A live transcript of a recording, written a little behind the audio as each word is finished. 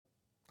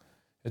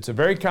It's a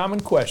very common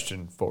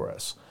question for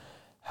us.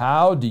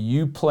 How do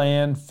you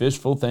plan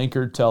Fishful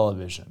Thinker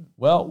television?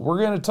 Well,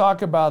 we're going to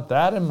talk about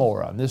that and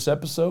more on this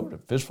episode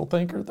of Fishful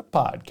Thinker, the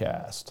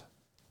podcast.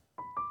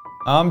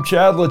 I'm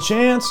Chad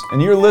LaChance,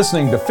 and you're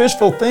listening to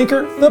Fishful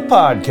Thinker, the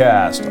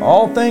podcast.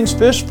 All things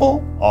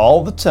fishful,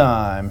 all the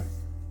time.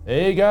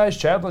 Hey guys,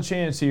 Chad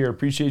LaChance here.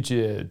 Appreciate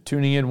you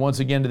tuning in once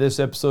again to this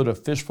episode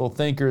of Fishful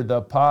Thinker,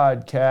 the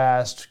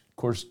podcast. Of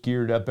course,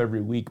 geared up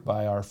every week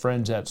by our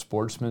friends at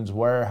Sportsman's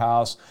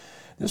Warehouse.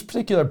 This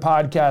particular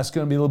podcast is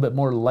going to be a little bit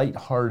more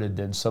lighthearted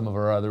than some of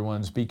our other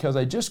ones because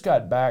I just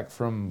got back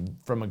from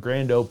a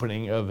grand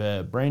opening of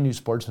a brand new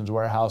Sportsman's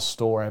Warehouse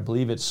store. I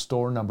believe it's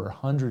store number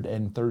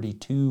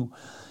 132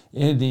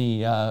 in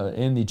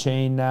the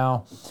chain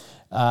now.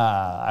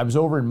 I was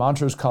over in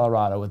Montrose,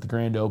 Colorado at the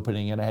grand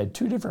opening, and I had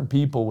two different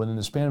people within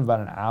the span of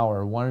about an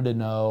hour wanted to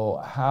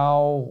know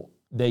how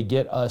they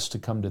get us to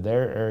come to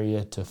their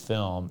area to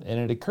film. And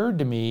it occurred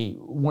to me,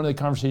 one of the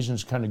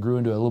conversations kind of grew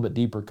into a little bit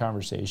deeper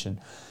conversation.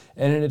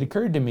 And it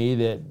occurred to me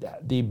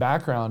that the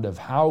background of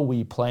how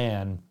we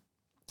plan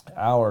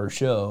our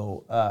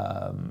show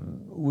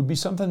would be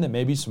something that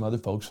maybe some other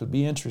folks would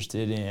be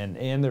interested in.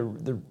 And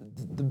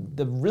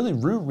the really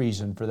root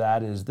reason for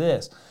that is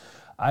this.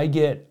 I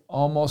get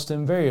almost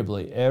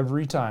invariably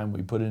every time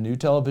we put a new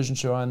television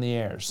show on the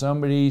air,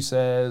 somebody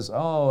says,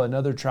 oh,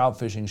 another trout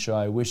fishing show.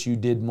 I wish you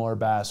did more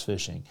bass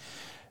fishing.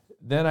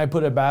 Then I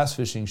put a bass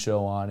fishing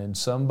show on and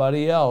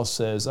somebody else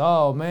says,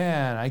 oh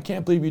man, I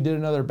can't believe you did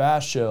another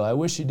bass show. I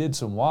wish you did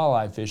some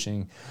walleye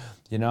fishing,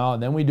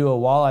 and then we do a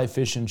walleye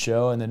fishing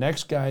show and the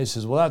next guy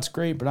says, well, that's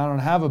great, but I don't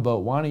have a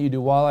boat. Why don't you do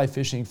walleye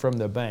fishing from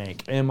the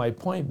bank? And my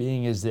point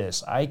being is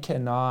this, I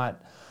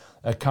cannot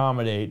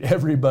accommodate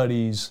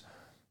everybody's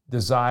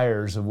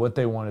desires of what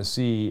they want to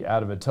see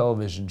out of a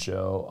television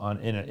show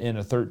in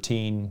a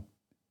 13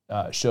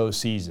 show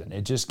season.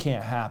 It just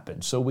can't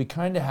happen. So we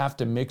kind of have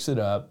to mix it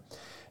up,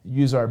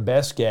 use our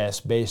best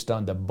guess based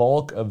on the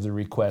bulk of the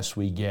requests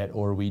we get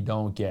or we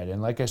don't get. And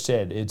like I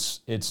said,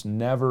 it's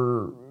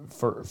never,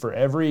 for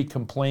every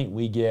complaint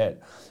we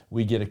get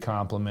a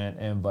compliment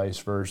and vice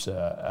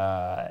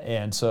versa.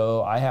 And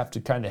so I have to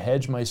kind of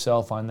hedge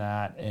myself on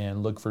that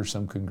and look for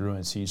some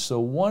congruencies.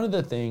 So one of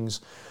the things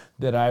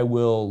that I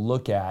will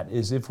look at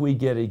is if we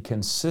get a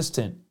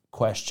consistent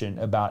question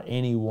about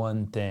any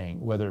one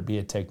thing, whether it be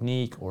a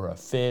technique or a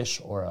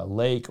fish or a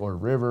lake or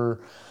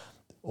river,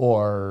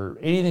 or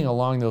anything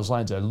along those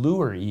lines, a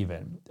lure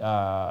even,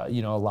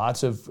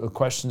 lots of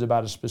questions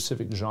about a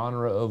specific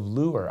genre of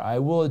lure. I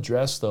will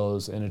address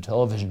those in a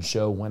television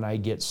show when I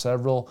get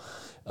several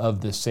of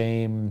the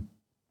same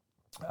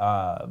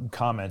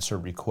comments or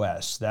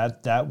requests.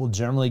 That will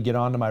generally get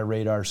onto my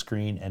radar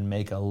screen and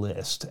make a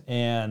list.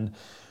 And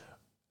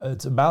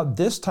it's about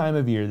this time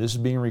of year, this is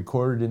being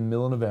recorded in the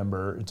middle of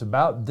November, it's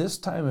about this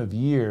time of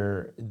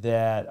year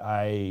that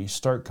I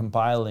start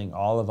compiling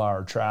all of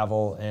our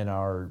travel and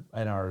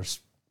our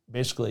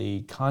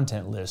basically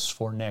content lists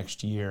for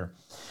next year.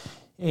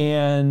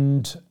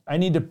 And I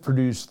need to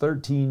produce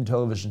 13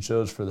 television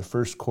shows for the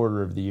first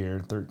quarter of the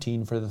year,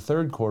 13 for the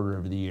third quarter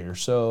of the year.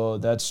 So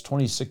that's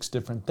 26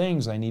 different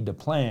things I need to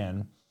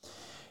plan.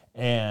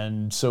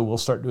 And so we'll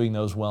start doing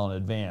those well in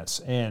advance.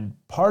 And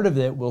part of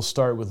it will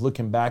start with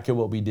looking back at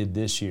what we did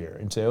this year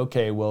and say,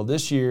 okay, well,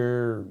 this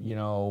year,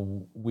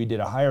 we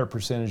did a higher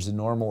percentage than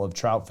normal of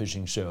trout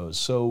fishing shows.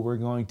 So we're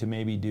going to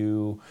maybe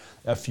do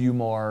a few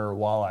more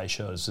walleye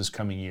shows this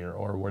coming year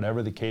or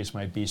whatever the case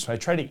might be. So I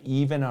try to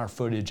even our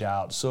footage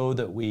out so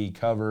that we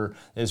cover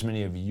as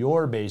many of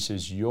your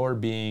bases, your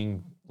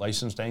being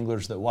licensed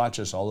anglers that watch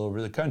us all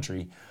over the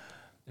country,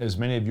 as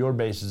many of your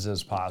bases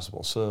as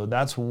possible. So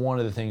that's one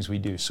of the things we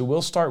do. So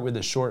we'll start with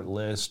a short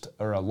list,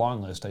 or a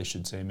long list, I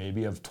should say,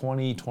 maybe of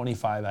 20,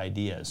 25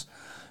 ideas.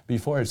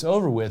 Before it's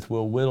over with,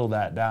 we'll whittle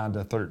that down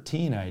to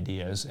 13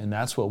 ideas, and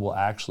that's what we'll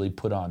actually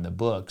put on the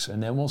books.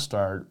 And then we'll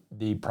start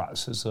the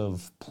process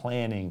of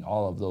planning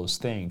all of those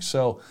things.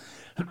 So,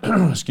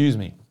 excuse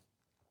me.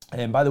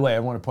 And by the way, I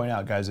want to point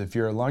out, guys, if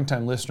you're a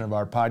longtime listener of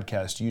our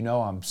podcast,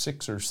 I'm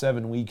 6 or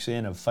 7 weeks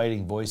in of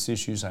fighting voice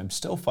issues. I'm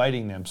still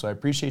fighting them, so I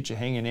appreciate you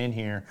hanging in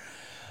here.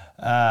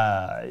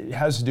 It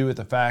has to do with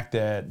the fact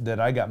that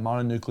I got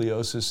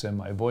mononucleosis and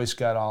my voice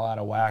got all out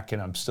of whack,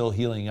 and I'm still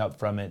healing up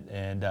from it.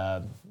 And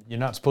you're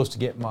not supposed to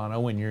get mono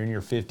when you're in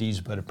your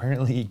 50s, but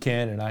apparently you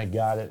can, and I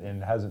got it,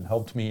 and it hasn't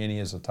helped me any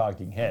as a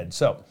talking head.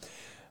 So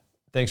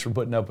thanks for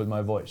putting up with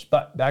my voice.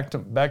 But back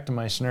to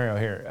my scenario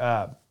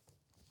here.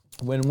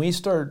 When we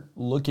start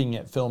looking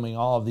at filming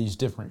all of these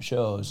different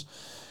shows,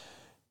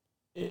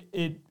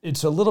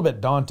 it's a little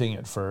bit daunting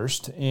at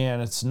first,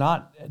 and it's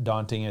not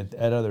daunting at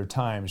other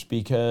times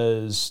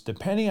because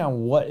depending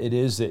on what it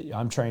is that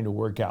I'm trying to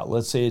work out,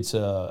 let's say it's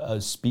a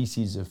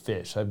species of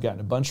fish. I've gotten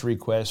a bunch of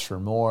requests for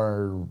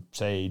more,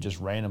 say just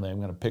randomly, I'm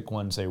going to pick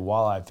one, say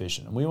walleye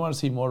fishing, and we want to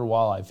see more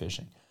walleye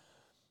fishing.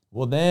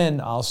 Well, then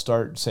I'll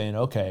start saying,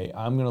 okay,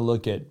 I'm going to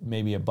look at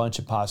maybe a bunch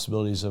of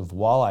possibilities of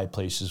walleye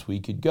places we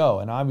could go.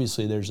 And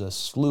obviously there's a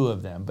slew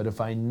of them. But if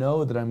I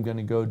know that I'm going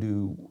to go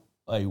do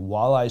a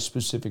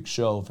walleye-specific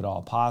show, if at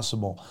all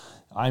possible,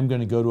 I'm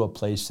going to go to a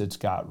place that's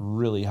got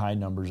really high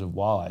numbers of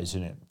walleyes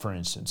in it, for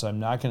instance. I'm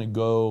not going to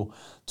go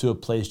to a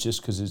place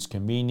just because it's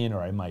convenient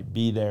or I might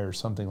be there or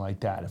something like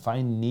that. If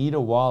I need a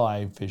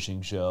walleye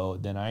fishing show,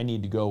 then I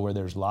need to go where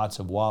there's lots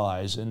of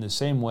walleyes, in the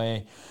same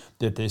way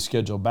that they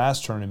schedule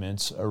bass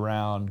tournaments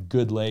around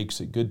good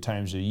lakes at good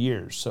times of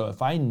year. So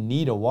if I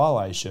need a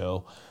walleye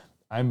show,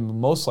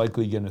 I'm most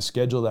likely going to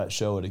schedule that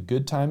show at a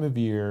good time of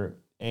year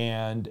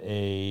and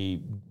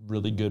a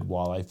really good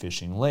walleye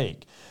fishing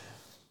lake.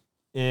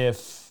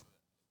 If,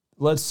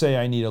 let's say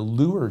I need a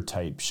lure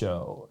type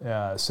show,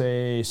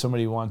 say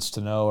somebody wants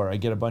to know, or I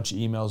get a bunch of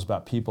emails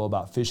about people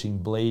about fishing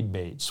blade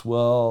baits.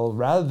 Well,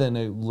 rather than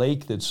a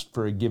lake that's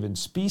for a given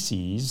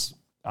species,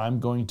 I'm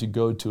going to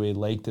go to a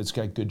lake that's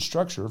got good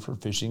structure for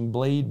fishing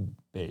blade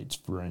baits,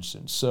 for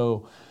instance.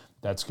 So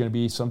that's going to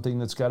be something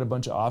that's got a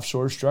bunch of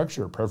offshore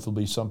structure,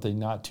 preferably something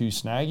not too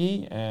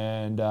snaggy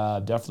and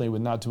definitely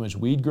with not too much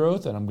weed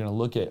growth. And I'm going to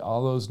look at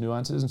all those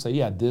nuances and say,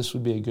 yeah, this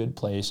would be a good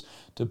place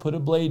to put a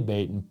blade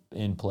bait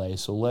in play.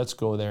 So let's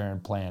go there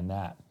and plan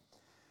that.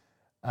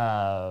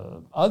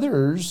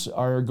 Others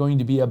are going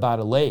to be about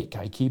a lake.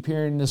 I keep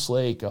hearing this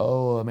lake.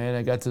 Oh, man,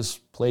 I got this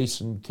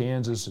place in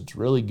Kansas. It's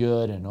really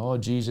good. And, oh,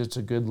 geez, it's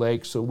a good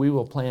lake. So we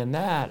will plan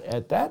that.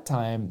 At that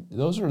time,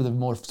 those are the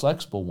more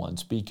flexible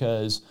ones,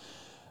 because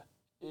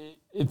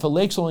if a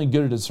lake's only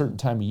good at a certain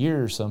time of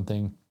year or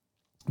something,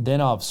 then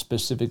I'll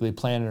specifically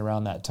plan it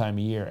around that time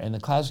of year. And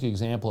the classic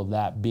example of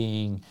that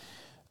being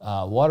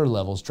water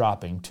levels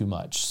dropping too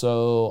much.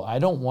 So I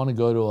don't want to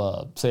go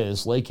to say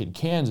this lake in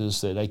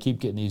Kansas that I keep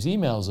getting these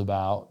emails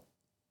about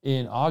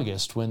in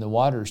August when the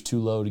water's too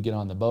low to get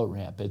on the boat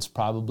ramp. It's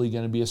probably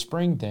going to be a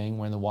spring thing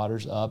when the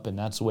water's up, and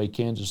that's the way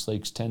Kansas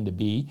lakes tend to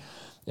be.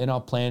 And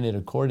I'll plan it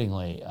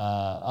accordingly.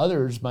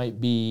 Others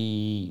might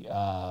be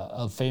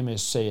a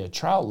famous, say, a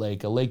trout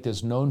lake, a lake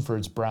that's known for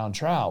its brown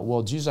trout.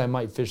 Well, geez, I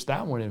might fish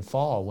that one in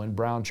fall when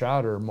brown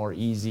trout are more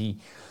easy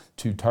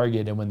to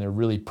target and when they're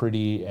really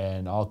pretty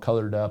and all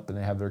colored up and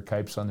they have their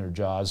kipes on their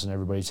jaws and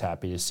everybody's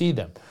happy to see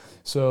them.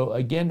 So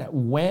again,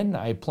 when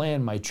I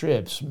plan my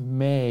trips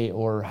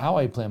or how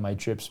I plan my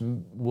trips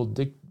will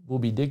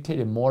be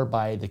dictated more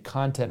by the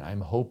content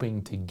I'm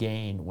hoping to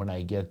gain when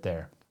I get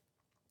there.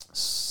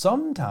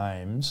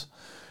 Sometimes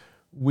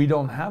we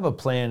don't have a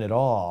plan at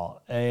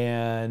all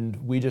and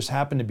we just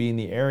happen to be in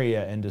the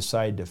area and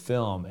decide to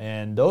film.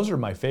 And those are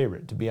my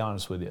favorite, to be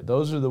honest with you.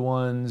 Those are the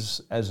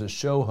ones as a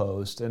show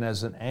host and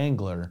as an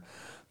angler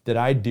that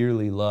I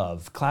dearly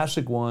love.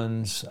 Classic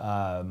ones,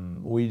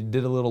 we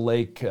did a little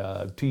lake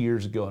 2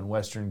 years ago in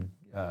western,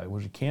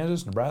 was it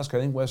Kansas, Nebraska? I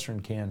think western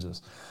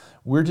Kansas.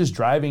 We're just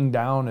driving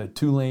down a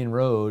 2-lane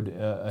road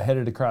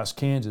headed across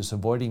Kansas,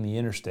 avoiding the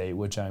interstate,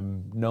 which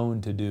I'm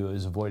known to do,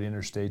 is avoid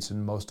interstates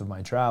in most of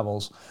my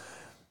travels.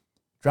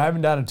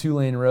 Driving down a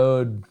 2-lane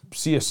road,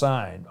 see a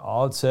sign.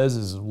 All it says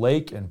is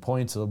lake and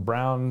points a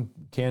brown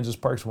Kansas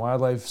Parks and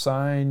Wildlife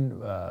sign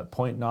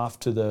pointing off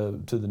to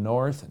the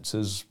north. It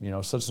says,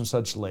 such and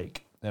such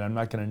lake. And I'm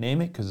not going to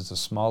name it because it's a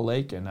small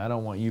lake, and I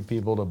don't want you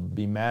people to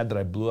be mad that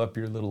I blew up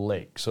your little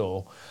lake.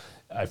 So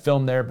I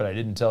filmed there, but I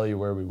didn't tell you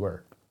where we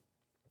were.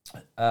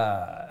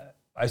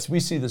 We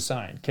see the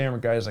sign. Camera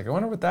guy's like, I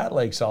wonder what that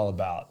lake's all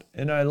about.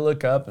 And I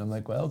look up and I'm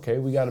like, well, okay,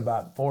 we got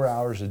about 4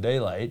 hours of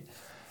daylight.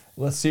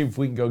 Let's see if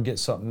we can go get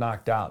something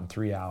knocked out in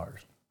 3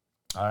 hours.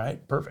 All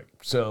right,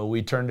 perfect. So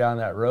we turn down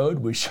that road.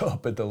 We show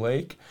up at the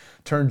lake.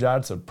 Turns out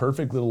it's a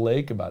perfect little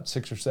lake, about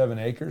 6 or 7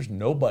 acres.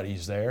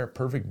 Nobody's there.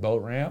 Perfect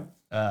boat ramp.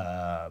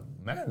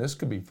 Man, this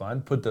could be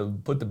fun. Put the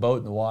boat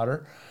in the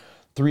water.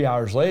 3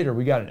 hours later,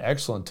 we got an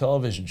excellent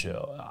television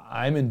show.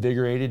 I'm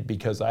invigorated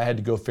because I had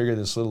to go figure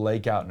this little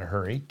lake out in a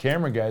hurry.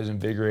 Camera guy's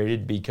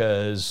invigorated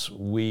because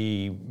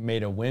we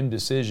made a whim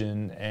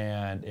decision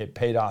and it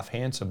paid off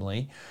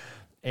handsomely.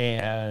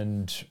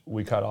 And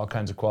we caught all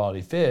kinds of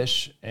quality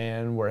fish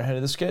and we're ahead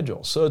of the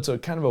schedule. So it's a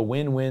kind of a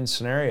win-win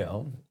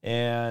scenario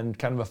and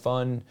kind of a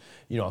fun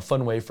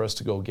way for us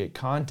to go get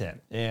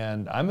content.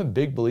 And I'm a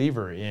big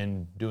believer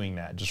in doing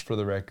that, just for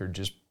the record,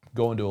 just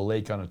going to a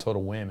lake on a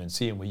total whim and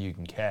seeing what you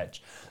can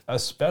catch,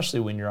 especially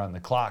when you're on the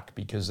clock,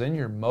 because then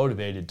you're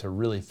motivated to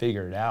really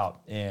figure it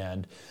out.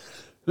 And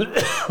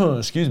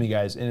excuse me,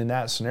 guys. And in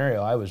that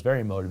scenario, I was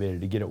very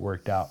motivated to get it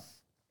worked out.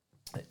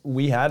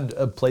 We had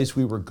a place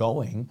we were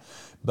going,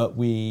 but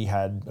we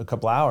had a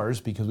couple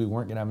hours because we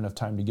weren't going to have enough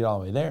time to get all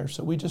the way there.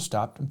 So we just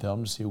stopped and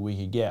filmed to see what we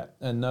could get.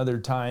 Another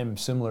time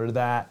similar to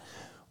that,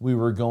 we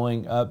were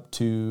going up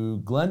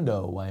to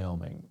Glendo,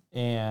 Wyoming,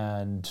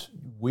 and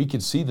we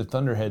could see the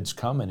thunderheads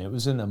coming. It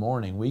was in the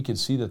morning. We could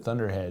see the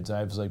thunderheads.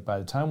 I was like, by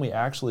the time we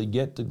actually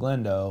get to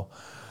Glendo,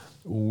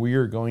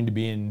 we're going to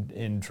be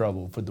in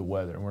trouble with the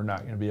weather and we're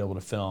not going to be able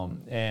to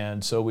film.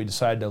 And so we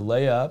decided to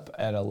lay up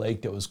at a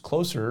lake that was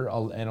closer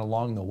and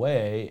along the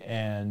way,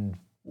 and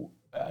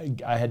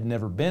I had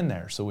never been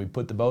there. So we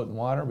put the boat in the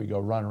water, we go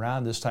run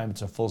around. This time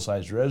it's a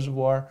full-size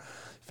reservoir.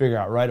 Figure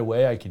out right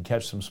away I could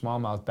catch some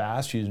smallmouth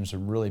bass using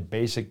some really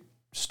basic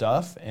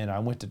stuff, and I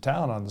went to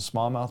town on the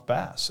smallmouth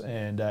bass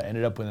and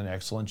ended up with an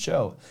excellent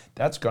show.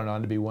 That's gone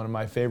on to be one of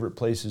my favorite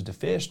places to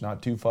fish,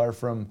 not too far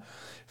from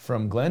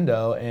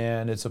Glendo,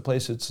 and it's a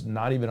place that's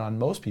not even on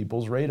most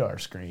people's radar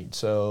screen.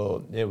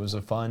 So it was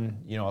a fun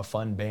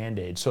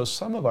Band-Aid. So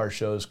some of our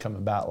shows come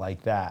about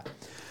like that.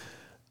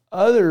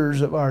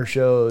 Others of our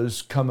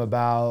shows come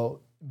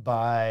about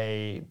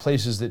by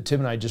places that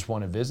Tim and I just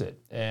want to visit,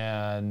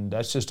 and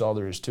that's just all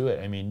there is to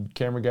it. I mean,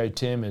 camera guy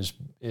Tim is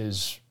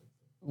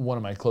one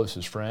of my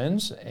closest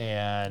friends,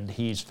 and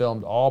he's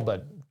filmed all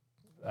but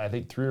I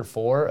think 3 or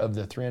 4 of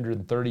the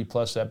 330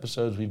 plus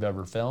episodes we've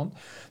ever filmed.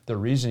 The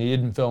reason he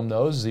didn't film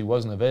those is he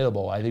wasn't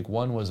available. I think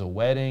one was a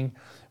wedding.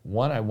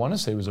 One I want to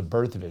say was a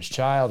birth of his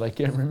child. I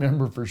can't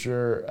remember for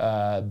sure.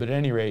 But at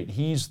any rate,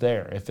 he's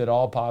there. If at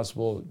all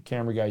possible,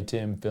 camera guy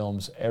Tim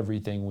films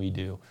everything we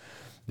do.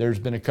 There's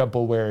been a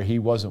couple where he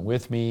wasn't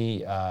with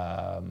me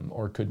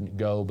or couldn't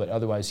go, but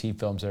otherwise he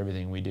films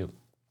everything we do.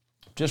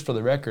 Just for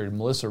the record,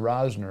 Melissa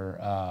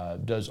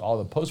Rosner does all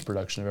the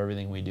post-production of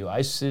everything we do.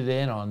 I sit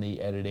in on the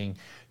editing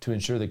to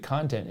ensure the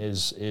content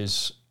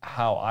is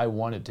how I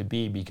want it to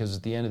be, because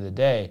at the end of the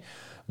day,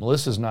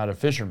 Melissa's not a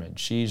fisherman.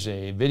 She's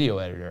a video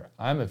editor.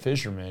 I'm a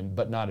fisherman,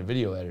 but not a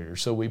video editor.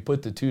 So we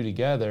put the two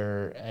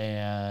together,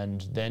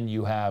 and then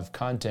you have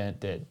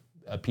content that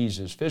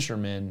appeases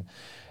fishermen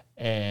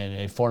and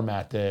a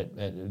format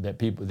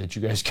that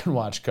you guys can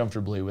watch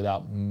comfortably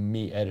without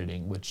me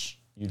editing, which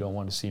you don't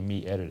want to see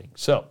me editing.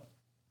 So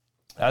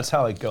that's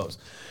how it goes.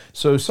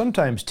 So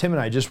sometimes Tim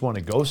and I just want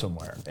to go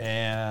somewhere,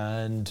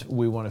 and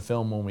we want to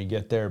film when we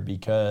get there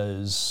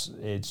because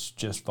it's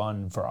just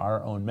fun for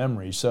our own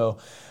memory. So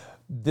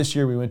this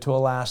year we went to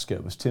Alaska.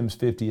 It was Tim's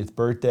 50th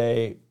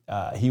birthday.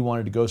 He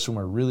wanted to go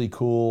somewhere really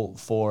cool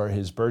for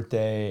his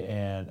birthday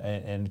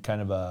and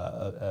kind of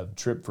a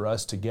trip for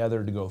us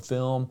together to go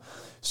film.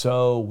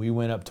 So we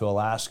went up to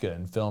Alaska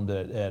and filmed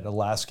at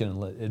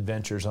Alaskan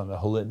Adventures on the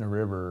Hulitna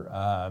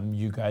River.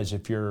 You guys,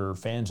 if you're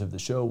fans of the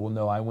show, will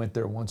know I went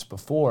there once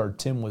before.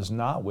 Tim was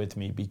not with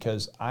me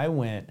because I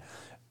went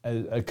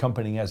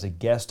accompanying as a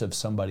guest of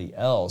somebody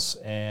else,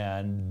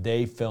 and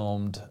they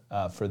filmed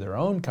for their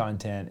own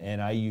content,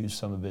 and I used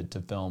some of it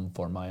to film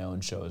for my own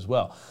show as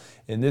well.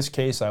 In this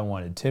case, I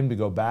wanted Tim to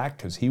go back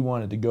because he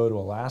wanted to go to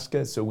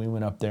Alaska, so we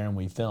went up there and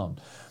we filmed.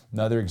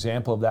 Another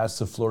example of that's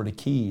the Florida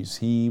Keys.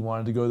 He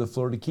wanted to go to the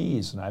Florida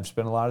Keys, and I've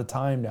spent a lot of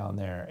time down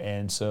there.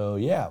 And so,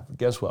 yeah,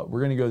 guess what? We're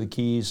going to go to the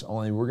Keys,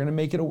 only we're going to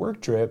make it a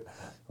work trip.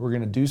 We're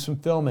going to do some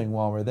filming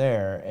while we're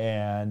there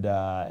and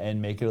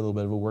make it a little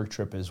bit of a work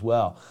trip as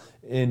well.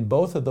 In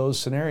both of those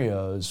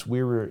scenarios,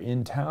 we were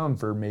in town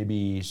for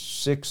maybe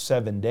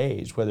 6-7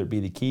 days, whether it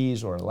be the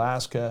Keys or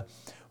Alaska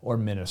or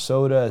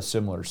Minnesota, a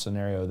similar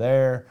scenario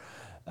there.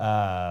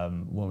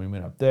 When we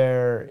went up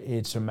there,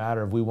 it's a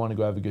matter of we want to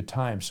go have a good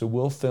time. So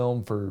we'll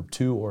film for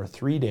 2 or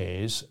 3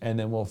 days, and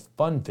then we'll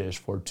fun fish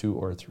for 2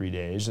 or 3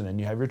 days, and then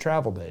you have your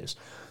travel days.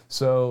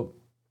 So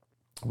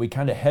we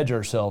kind of hedge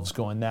ourselves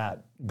going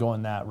that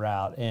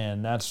route,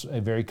 and that's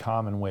a very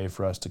common way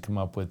for us to come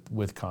up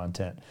with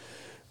content.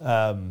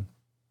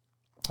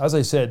 As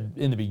I said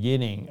in the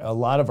beginning, a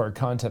lot of our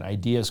content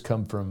ideas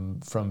come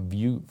from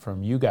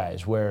you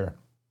guys, where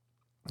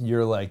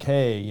you're like,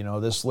 hey,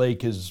 this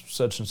lake is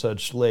such and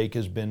such lake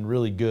has been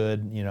really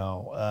good.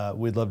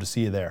 We'd love to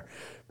see you there.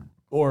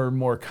 Or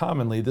more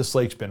commonly, this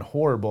lake's been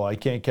horrible. I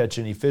can't catch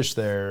any fish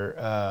there.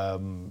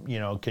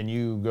 Can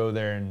you go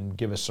there and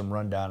give us some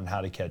rundown on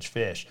how to catch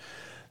fish?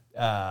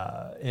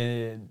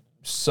 And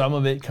some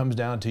of it comes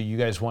down to you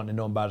guys wanting to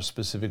know about a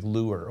specific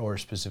lure or a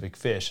specific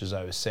fish, as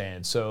I was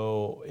saying.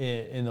 So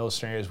in those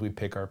scenarios, we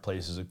pick our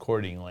places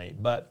accordingly.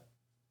 But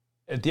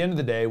at the end of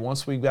the day,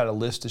 once we've got a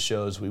list of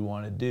shows we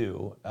want to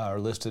do, our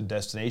list of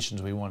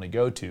destinations we want to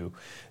go to,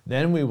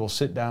 then we will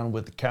sit down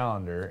with the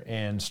calendar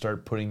and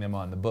start putting them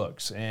on the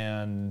books.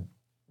 And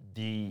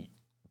the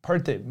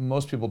part that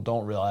most people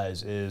don't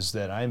realize is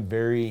that I'm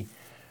very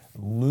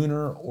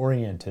lunar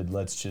oriented,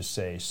 let's just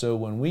say. So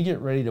when we get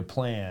ready to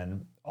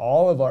plan,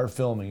 all of our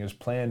filming is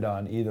planned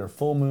on either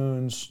full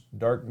moons,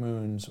 dark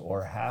moons,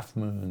 or half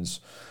moons.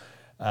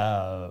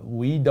 I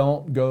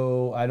don't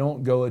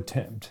go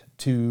attempt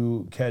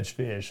to catch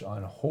fish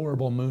on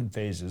horrible moon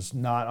phases,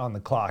 not on the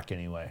clock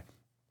anyway.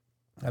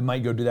 I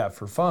might go do that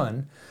for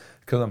fun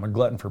because I'm a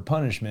glutton for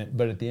punishment,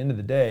 but at the end of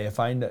the day, if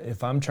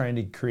I'm trying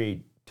to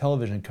create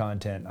television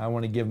content, I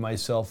want to give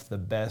myself the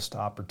best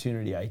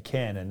opportunity I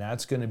can, and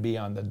that's going to be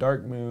on the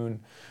dark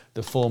moon,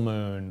 the full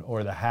moon,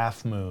 or the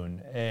half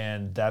moon,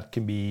 and that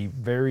can be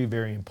very,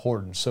 very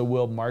important. So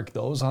we'll mark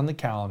those on the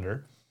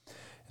calendar.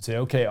 Say,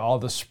 okay, all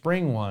the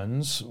spring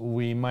ones,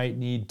 we might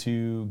need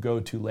to go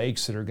to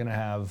lakes that are going to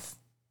have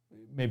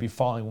maybe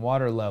falling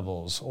water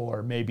levels,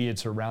 or maybe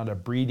it's around a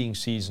breeding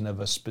season of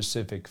a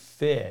specific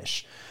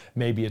fish.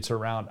 Maybe it's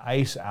around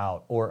ice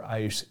out or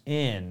ice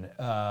in.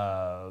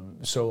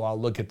 So I'll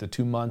look at the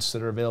 2 months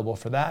that are available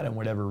for that and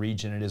whatever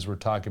region it is we're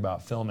talking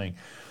about filming.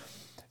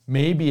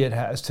 Maybe it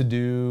has to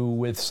do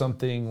with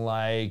something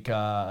like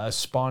a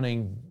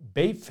spawning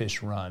bait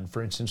fish run,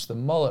 for instance, the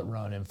mullet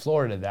run in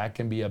Florida, that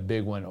can be a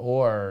big one.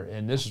 Or,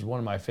 and this is one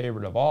of my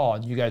favorite of all,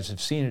 you guys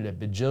have seen it a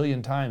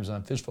bajillion times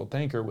on Fishful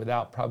Thinker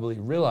without probably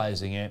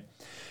realizing it,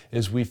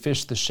 is we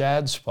fish the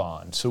shad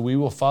spawn. So we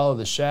will follow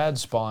the shad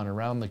spawn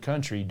around the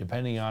country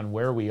depending on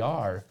where we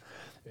are.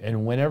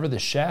 And whenever the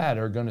shad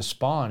are going to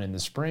spawn in the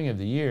spring of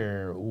the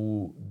year,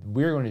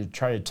 we're going to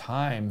try to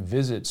time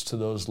visits to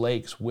those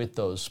lakes with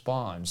those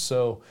spawns.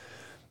 So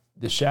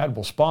the shad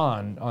will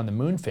spawn on the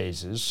moon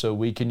phases, so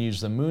we can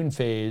use the moon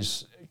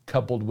phase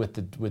coupled with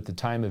the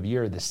time of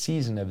year, the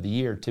season of the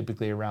year,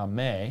 typically around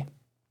May,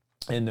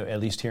 at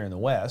least here in the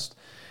West,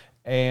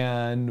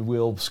 and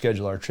we'll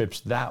schedule our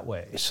trips that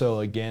way. So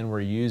again, we're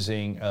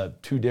using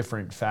 2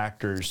 different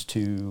factors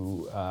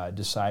to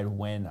decide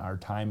when our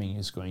timing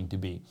is going to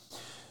be.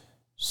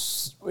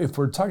 If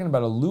we're talking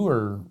about a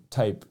lure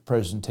type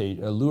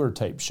presentation, a lure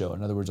type show,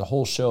 in other words, a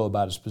whole show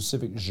about a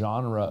specific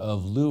genre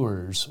of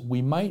lures,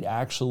 we might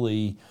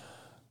actually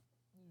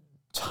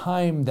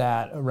time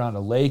that around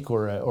a lake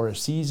or a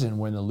season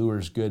when the lure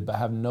is good, but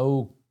have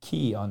no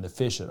key on the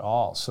fish at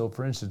all. So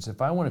for instance,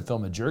 if I want to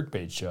film a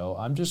jerkbait show,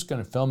 I'm just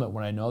going to film it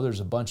when I know there's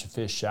a bunch of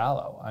fish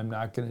shallow. I'm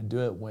not going to do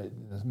it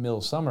in the middle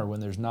of summer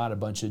when there's not a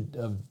bunch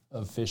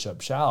of fish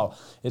up shallow.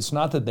 It's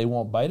not that they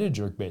won't bite a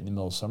jerkbait in the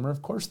middle of summer.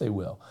 Of course they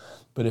will.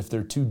 But if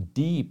they're too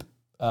deep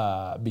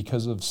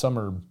because of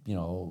summer,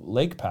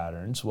 lake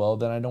patterns, well,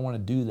 then I don't want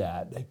to do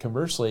that.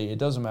 Conversely, it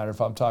doesn't matter if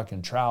I'm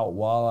talking trout,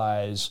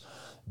 walleyes,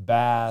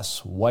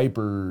 bass,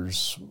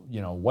 wipers,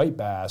 white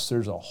bass.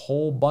 There's a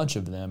whole bunch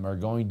of them are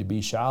going to be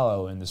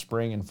shallow in the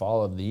spring and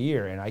fall of the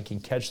year, and I can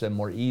catch them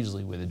more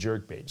easily with a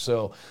jerkbait.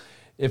 So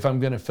if I'm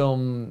going to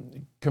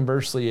film,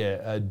 conversely,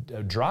 a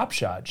drop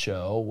shot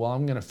show, well,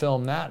 I'm going to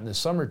film that in the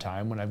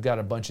summertime when I've got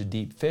a bunch of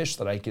deep fish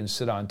that I can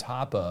sit on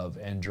top of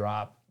and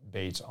drop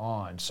baits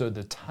on. So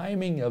the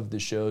timing of the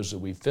shows that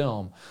we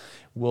film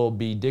will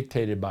be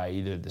dictated by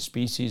either the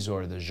species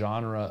or the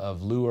genre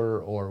of lure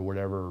or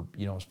whatever,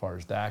 as far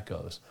as that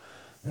goes.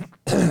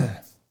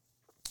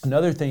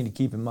 Another thing to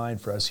keep in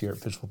mind for us here at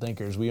Fishful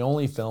Thinker is we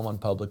only film on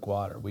public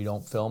water. We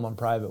don't film on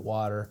private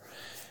water.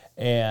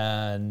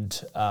 And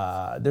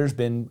there's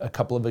been a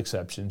couple of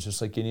exceptions,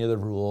 just like any other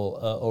rule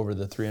over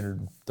the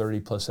 330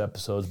 plus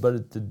episodes. But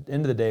at the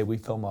end of the day, we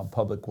film on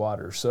public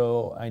water.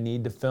 So I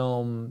need to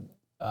film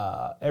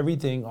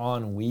everything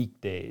on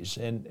weekdays,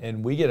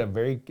 and we get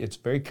it's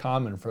very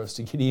common for us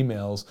to get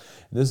emails.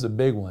 This is a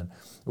big one.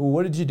 Well,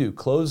 what did you do?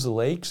 Close the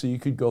lake so you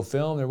could go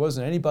film? There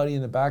wasn't anybody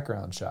in the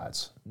background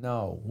shots.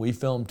 No, we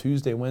film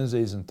Tuesday,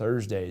 Wednesdays, and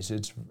Thursdays.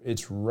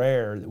 It's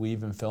rare that we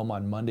even film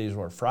on Mondays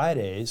or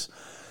Fridays.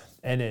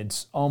 And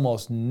it's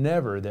almost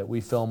never that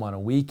we film on a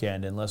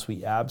weekend unless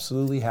we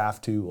absolutely have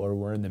to, or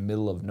we're in the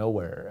middle of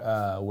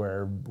nowhere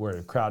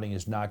where crowding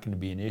is not going to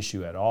be an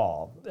issue at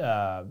all.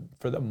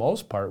 For the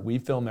most part, we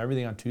film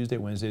everything on Tuesday,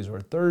 Wednesdays, or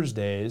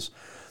Thursdays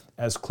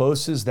as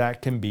close as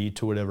that can be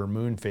to whatever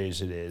moon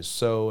phase it is.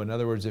 So in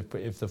other words,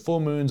 if the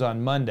full moon's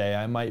on Monday,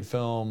 I might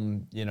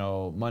film,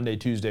 Monday,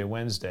 Tuesday,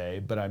 Wednesday,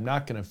 but I'm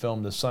not going to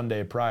film the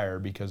Sunday prior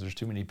because there's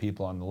too many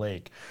people on the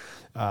lake.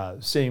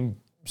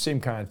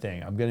 Same kind of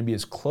thing. I'm going to be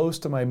as close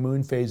to my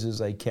moon phase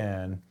as I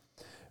can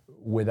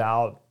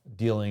without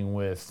dealing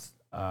with,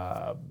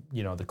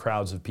 the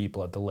crowds of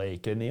people at the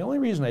lake. And the only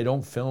reason I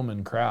don't film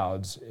in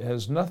crowds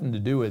has nothing to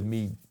do with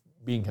me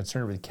being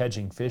concerned with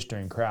catching fish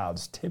during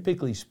crowds.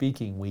 Typically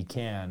speaking, we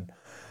can.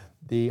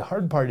 The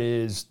hard part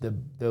is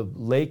the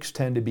lakes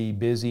tend to be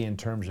busy in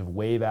terms of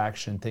wave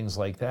action, things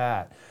like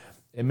that.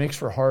 It makes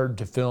for hard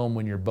to film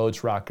when your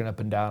boat's rocking up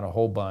and down a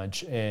whole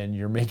bunch and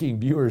you're making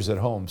viewers at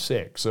home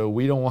sick. So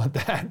we don't want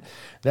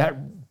that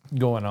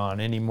going on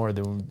any more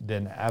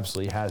than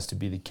absolutely has to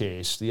be the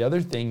case. The other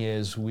thing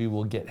is we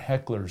will get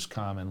hecklers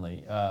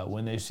commonly.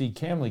 When they see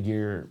camera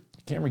gear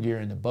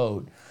in the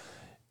boat,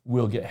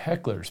 we'll get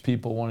hecklers.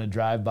 People want to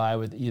drive by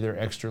with either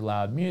extra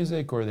loud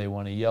music or they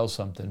want to yell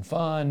something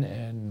fun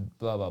and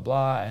blah, blah,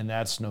 blah, and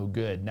that's no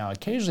good. Now,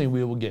 occasionally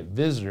we will get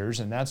visitors,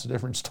 and that's a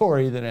different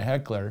story than a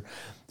heckler.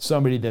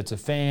 Somebody that's a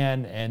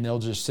fan, and they'll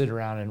just sit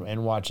around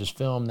and watch us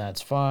film,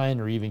 that's fine,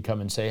 or even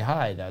come and say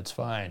hi, that's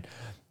fine.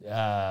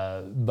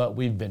 But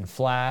we've been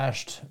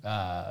flashed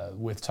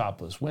with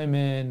topless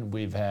women.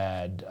 We've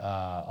had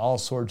all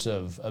sorts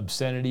of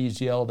obscenities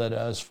yelled at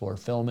us for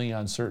filming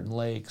on certain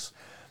lakes.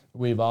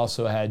 We've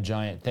also had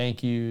giant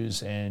thank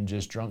yous and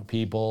just drunk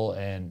people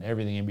and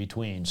everything in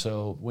between.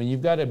 So when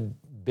you've got a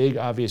big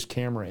obvious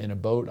camera in a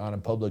boat on a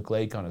public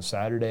lake on a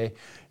Saturday,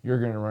 you're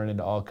going to run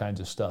into all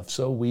kinds of stuff.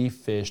 So we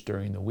fish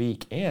during the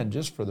week. And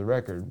just for the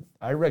record,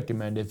 I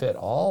recommend, if at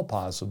all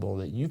possible,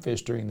 that you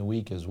fish during the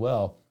week as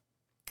well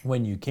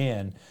when you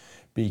can,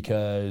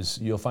 because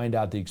you'll find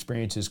out the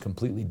experience is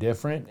completely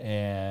different,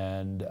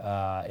 and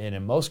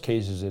in most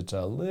cases it's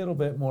a little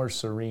bit more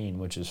serene,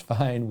 which is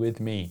fine with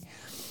me.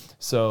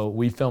 So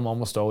we film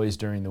almost always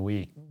during the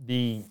week.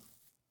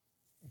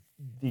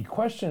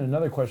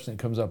 Another question that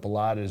comes up a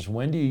lot is,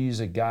 when do you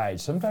use a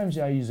guide? Sometimes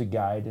I use a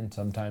guide and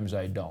sometimes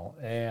I don't.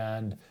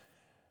 And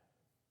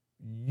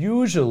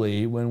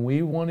Usually when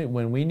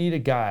we need a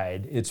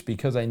guide, it's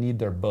because I need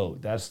their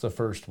boat. That's the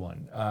first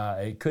one.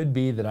 It could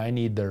be that I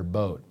need their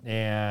boat.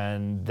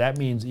 And that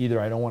means either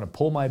I don't want to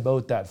pull my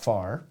boat that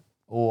far,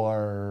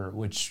 or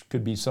which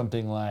could be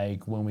something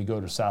like when we go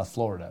to South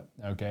Florida.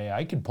 Okay,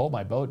 I could pull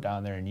my boat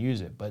down there and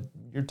use it, but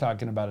you're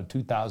talking about a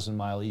 2,000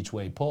 mile each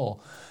way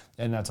pull,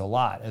 and that's a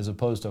lot, as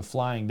opposed to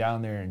flying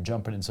down there and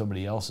jumping in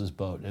somebody else's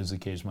boat, as the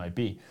case might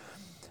be.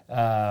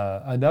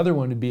 Another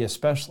one would be a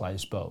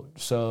specialized boat,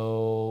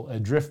 so a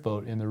drift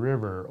boat in the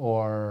river,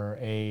 or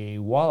a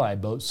walleye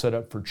boat set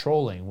up for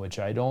trolling, which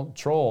I don't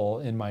troll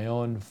in my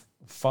own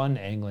fun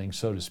angling,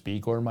 so to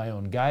speak, or my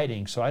own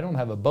guiding, so I don't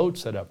have a boat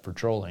set up for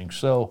trolling.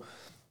 So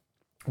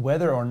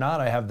whether or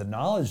not I have the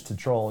knowledge to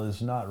troll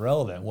is not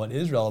relevant. What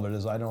is relevant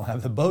is I don't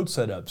have the boat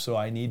set up, so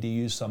I need to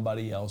use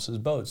somebody else's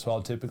boat. So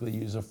I'll typically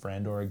use a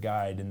friend or a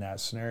guide in that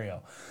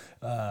scenario.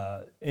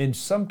 In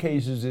some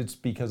cases, it's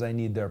because I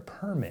need their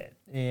permit.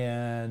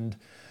 And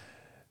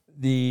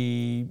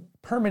the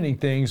permitting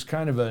thing is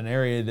kind of an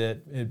area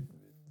that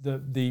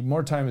the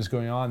more time is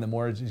going on, the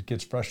more it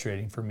gets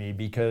frustrating for me,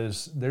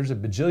 because there's a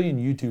bajillion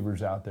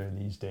YouTubers out there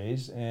these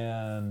days,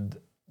 and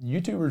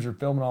YouTubers are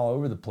filming all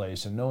over the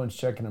place and no one's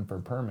checking them for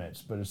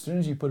permits. But as soon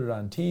as you put it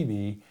on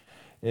TV,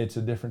 it's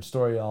a different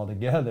story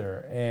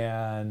altogether.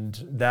 And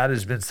that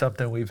has been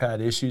something we've had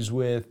issues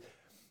with.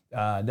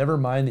 Never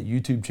mind that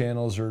YouTube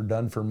channels are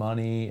done for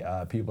money.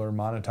 People are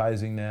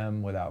monetizing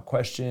them without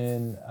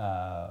question.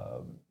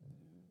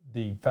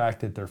 The fact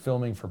that they're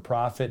filming for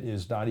profit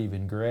is not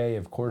even gray.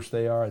 Of course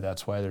they are.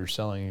 That's why they're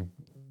selling,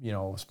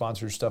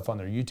 sponsored stuff on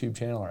their YouTube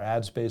channel, or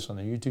ad space on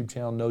their YouTube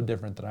channel, no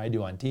different than I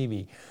do on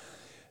TV.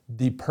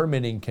 The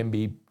permitting can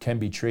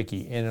be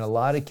tricky. And in a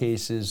lot of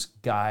cases,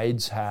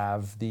 guides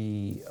have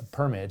the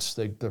permits.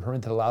 The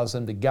permit that allows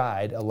them to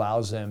guide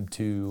allows them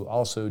to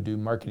also do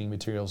marketing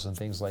materials and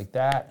things like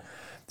that.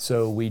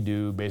 So we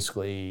do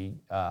basically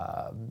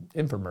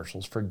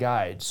infomercials for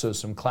guides. So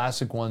some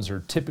classic ones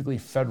are typically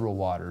federal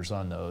waters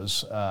on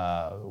those,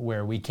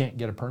 where we can't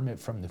get a permit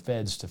from the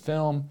feds to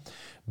film.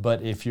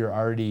 But if you're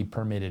already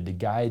permitted to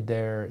guide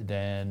there,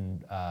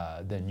 then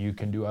you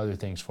can do other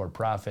things for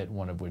profit,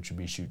 one of which would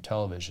be shoot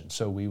television.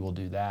 So we will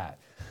do that.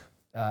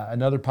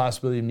 Another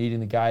possibility of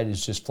needing the guide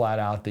is just flat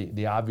out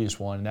the obvious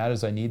one, and that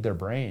is I need their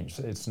brains.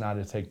 It's not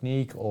a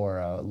technique or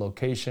a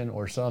location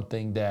or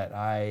something that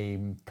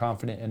I'm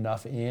confident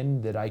enough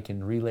in that I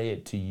can relay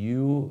it to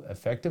you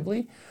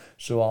effectively.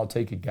 So I'll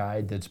take a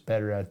guide that's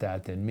better at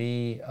that than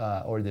me,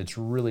 or that's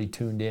really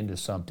tuned into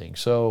something.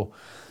 So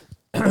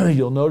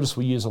you'll notice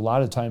we use a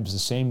lot of times the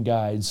same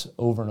guides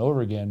over and over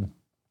again.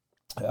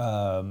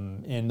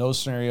 In those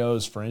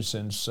scenarios, for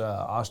instance,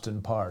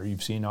 Austin Parr,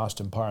 you've seen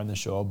Austin Parr on the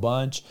show a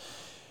bunch.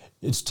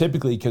 It's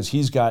typically because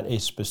he's got a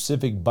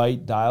specific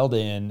bite dialed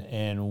in,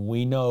 and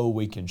we know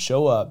we can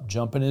show up,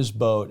 jump in his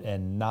boat,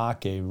 and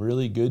knock a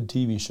really good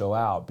TV show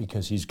out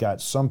because he's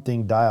got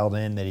something dialed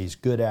in that he's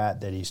good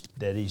at, that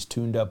he's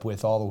tuned up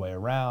with all the way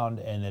around,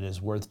 and that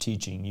is worth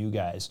teaching you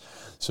guys.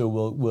 So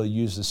we'll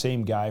use the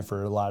same guy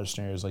for a lot of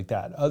scenarios like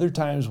that. Other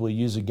times we'll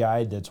use a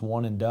guide that's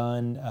one and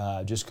done,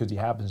 just because he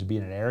happens to be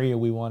in an area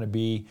we want to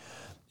be,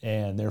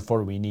 and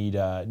therefore we need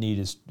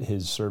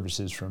his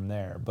services from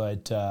there.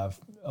 But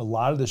a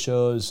lot of the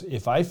shows,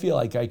 if I feel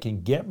like I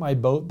can get my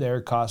boat there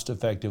cost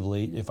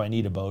effectively, if I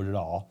need a boat at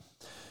all,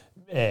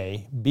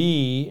 A.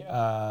 B,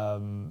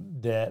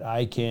 that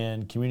I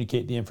can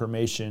communicate the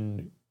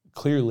information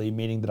clearly,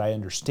 meaning that I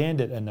understand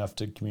it enough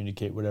to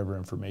communicate whatever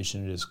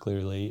information it is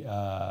clearly,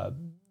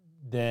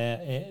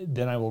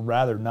 then I will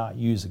rather not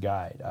use a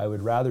guide. I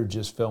would rather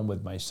just film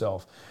with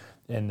myself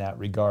in that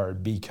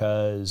regard,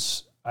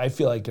 because I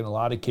feel like in a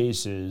lot of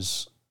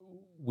cases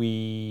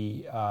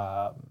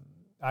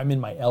I'm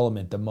in my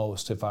element the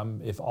most if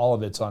all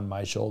of it's on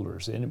my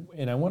shoulders.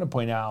 And I want to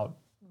point out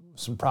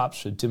some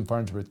props to Tim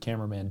Farnsworth,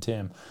 cameraman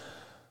Tim.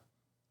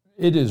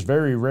 It is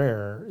very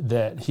rare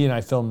that he and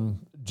I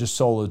film just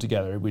solo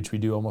together, which we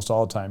do almost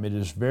all the time. It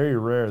is very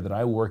rare that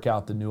I work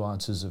out the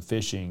nuances of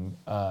fishing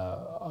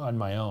on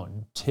my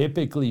own.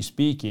 Typically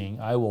speaking,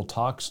 I will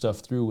talk stuff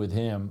through with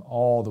him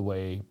all the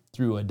way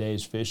through a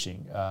day's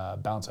fishing,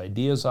 bounce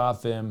ideas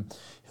off him.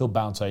 He'll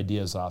bounce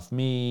ideas off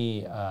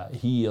me.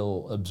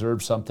 He'll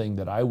observe something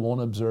that I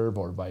won't observe,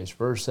 or vice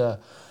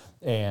versa,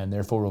 and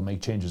therefore we'll make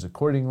changes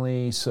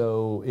accordingly.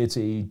 So it's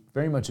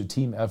very much a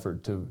team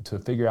effort to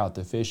figure out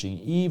the fishing,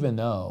 even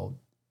though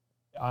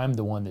I'm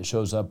the one that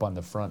shows up on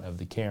the front of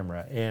the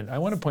camera. And I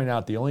want to point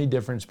out the only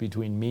difference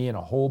between me and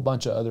a whole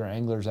bunch of other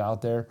anglers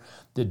out there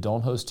that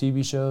don't host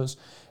TV shows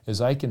is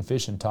I can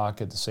fish and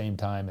talk at the same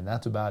time, and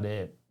that's about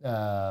it.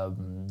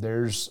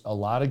 There's a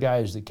lot of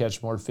guys that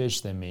catch more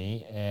fish than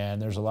me, and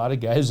there's a lot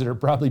of guys that are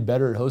probably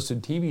better at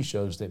hosting TV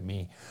shows than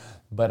me.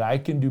 But I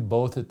can do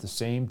both at the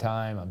same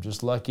time. I'm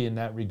just lucky in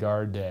that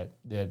regard that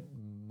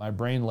my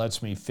brain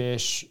lets me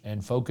fish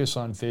and focus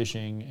on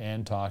fishing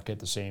and talk at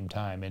the same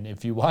time. And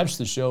if you watch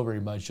the show very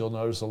much, you'll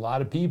notice a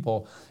lot of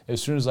people,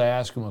 as soon as I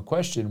ask them a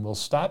question, will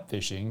stop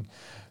fishing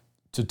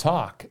to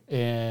talk.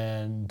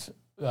 And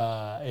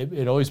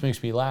it always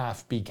makes me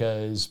laugh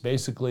because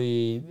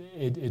basically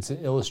it's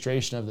an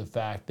illustration of the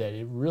fact that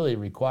it really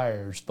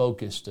requires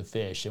focus to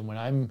fish. And when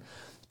I'm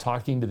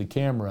talking to the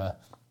camera,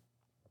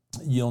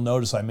 you'll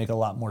notice I make a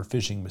lot more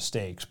fishing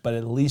mistakes, but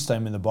at least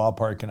I'm in the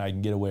ballpark and I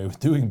can get away with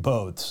doing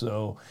both.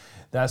 So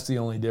that's the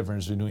only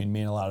difference between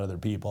me and a lot of other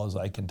people, is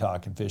I can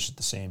talk and fish at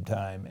the same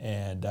time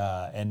and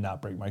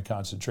not break my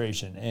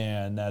concentration.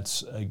 And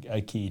that's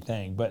a key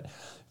thing. But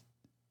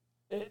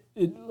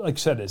like I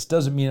said, it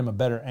doesn't mean I'm a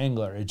better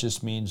angler. It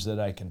just means that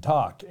I can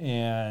talk.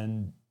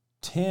 And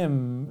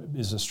Tim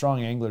is a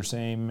strong angler,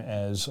 same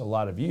as a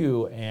lot of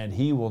you, and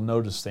he will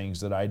notice things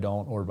that I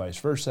don't, or vice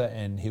versa,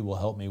 and he will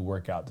help me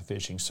work out the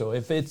fishing. So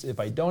if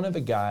I don't have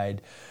a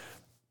guide,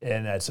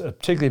 and that's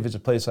particularly if it's a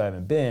place I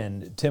haven't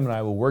been, Tim and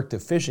I will work the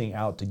fishing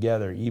out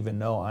together, even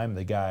though I'm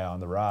the guy on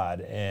the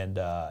rod and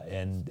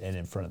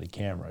in front of the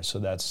camera. So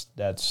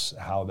that's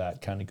how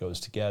that kind of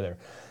goes together.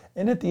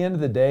 And at the end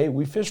of the day,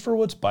 we fish for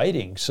what's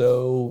biting.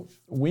 So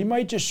we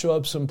might just show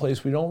up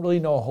someplace we don't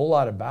really know a whole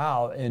lot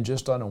about and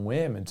just on a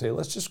whim and say,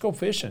 let's just go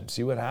fishing,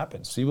 see what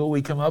happens, see what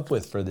we come up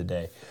with for the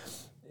day.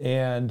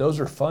 And those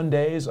are fun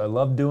days. I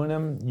love doing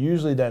them.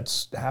 Usually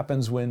that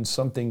happens when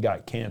something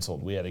got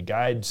canceled. We had a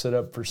guide set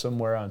up for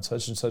somewhere on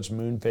such and such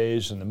moon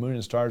phase, and the moon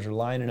and stars are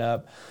lining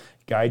up.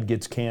 Guide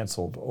gets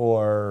canceled,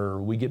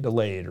 or we get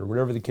delayed, or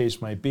whatever the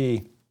case might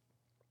be.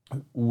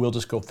 We'll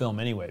just go film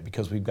anyway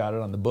because we've got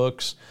it on the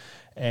books.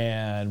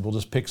 And we'll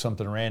just pick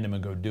something random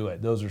and go do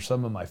it. Those are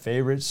some of my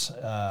favorites.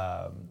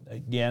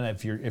 Again,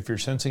 if you're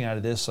sensing out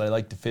of this, I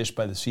like to fish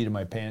by the seat of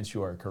my pants,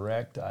 you are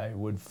correct. I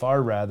would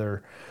far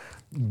rather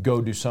go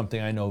do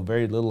something I know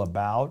very little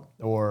about,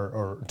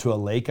 or to a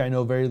lake I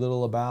know very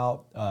little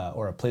about,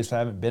 or a place I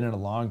haven't been in a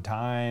long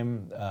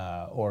time,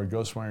 or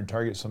go somewhere and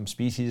target some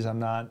species I'm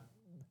not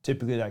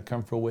typically that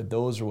comfortable with.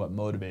 Those are what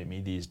motivate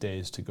me these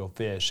days to go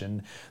fish,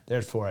 and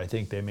therefore I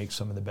think they make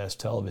some of the best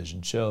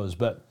television shows.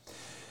 But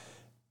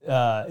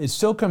it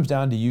still comes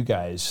down to you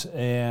guys.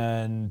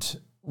 And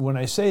when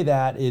I say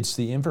that, it's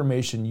the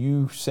information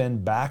you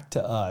send back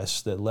to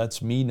us that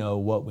lets me know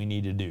what we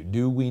need to do.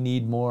 Do we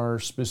need more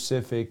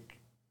specific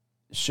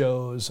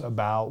shows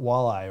about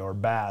walleye or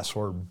bass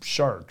or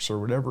sharks or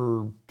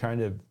whatever kind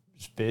of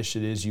fish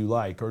it is you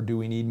like? Or do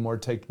we need more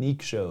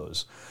technique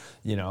shows?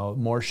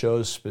 More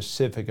shows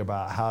specific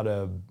about how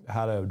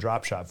to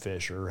drop shot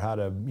fish, or how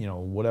to,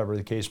 whatever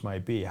the case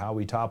might be, how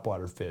we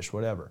topwater fish,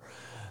 whatever.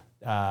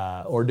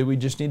 Or do we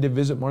just need to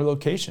visit more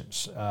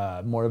locations,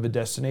 more of a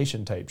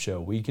destination type show?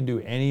 We can do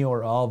any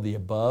or all of the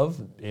above,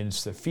 and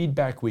it's the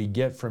feedback we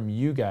get from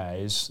you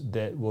guys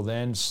that will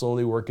then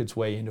slowly work its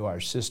way into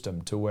our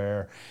system to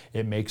where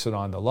it makes it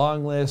on the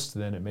long list,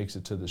 then it makes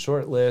it to the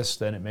short list,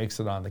 then it makes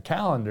it on the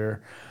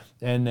calendar,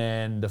 and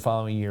then the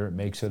following year it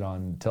makes it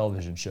on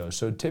television shows.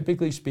 So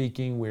typically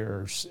speaking,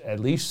 we're at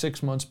least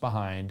 6 months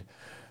behind.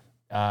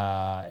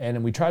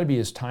 And we try to be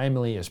as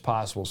timely as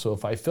possible. So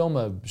if I film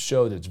a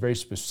show that's very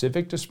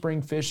specific to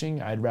spring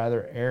fishing, I'd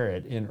rather air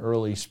it in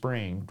early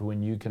spring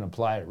when you can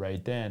apply it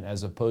right then,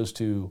 as opposed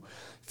to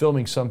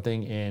filming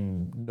something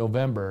in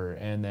November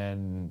and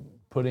then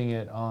putting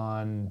it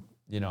on,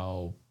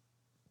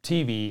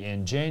 TV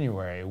in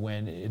January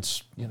when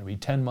it's going to be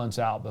 10 months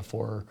out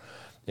before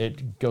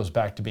it goes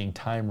back to being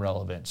time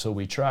relevant. So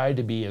we try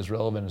to be as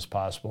relevant as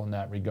possible in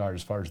that regard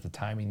as far as the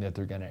timing that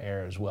they're going to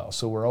air as well.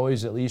 So we're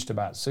always at least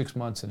about 6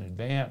 months in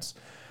advance.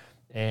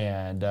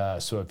 And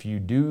so if you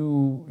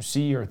do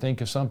see or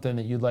think of something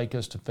that you'd like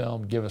us to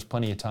film, give us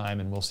plenty of time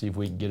and we'll see if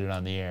we can get it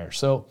on the air.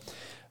 So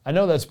I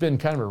know that's been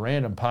kind of a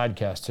random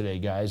podcast today,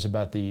 guys,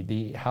 about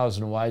the hows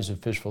and whys of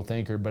Fishful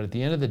Thinker. But at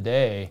the end of the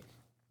day,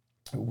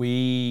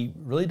 we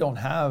really don't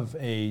have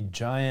a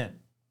giant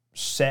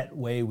set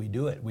way we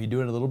do it. We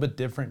do it a little bit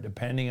different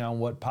depending on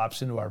what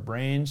pops into our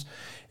brains.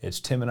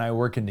 It's Tim and I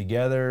working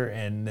together,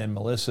 and then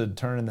Melissa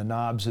turning the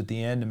knobs at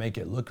the end to make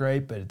it look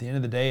right. But at the end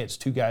of the day, it's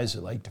two guys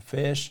that like to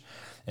fish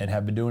and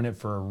have been doing it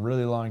for a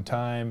really long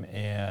time,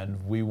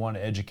 and we want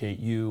to educate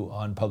you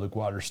on public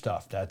water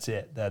stuff. That's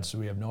it.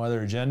 We have no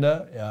other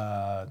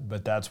agenda,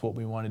 but that's what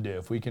we want to do.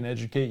 If we can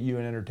educate you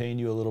and entertain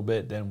you a little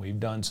bit, then we've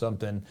done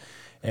something,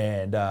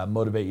 and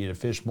motivate you to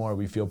fish more.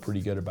 We feel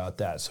pretty good about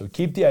that. So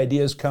keep the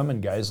ideas coming,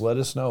 guys. Let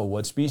us know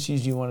what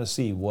species you want to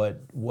see,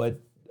 what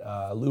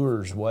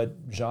lures, what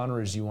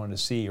genres you want to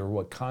see, or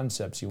what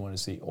concepts you want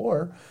to see,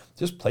 or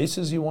just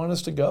places you want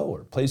us to go,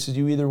 or places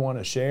you either want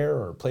to share,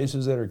 or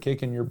places that are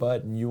kicking your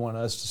butt and you want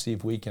us to see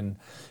if we can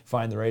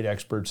find the right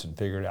experts and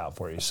figure it out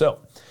for you. So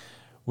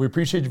we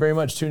appreciate you very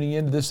much tuning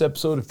in to this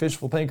episode of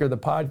Fishful Thinker, the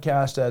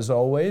podcast. As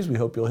always, we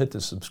hope you'll hit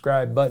the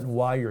subscribe button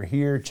while you're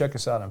here. Check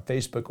us out on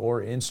Facebook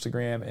or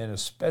Instagram, and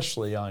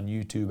especially on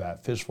YouTube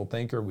at Fishful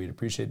Thinker. We'd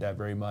appreciate that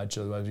very much.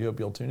 Otherwise, we hope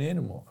you'll tune in,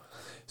 and we'll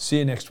see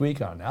you next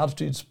week on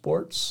Altitude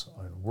Sports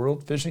on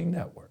World Fishing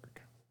Network.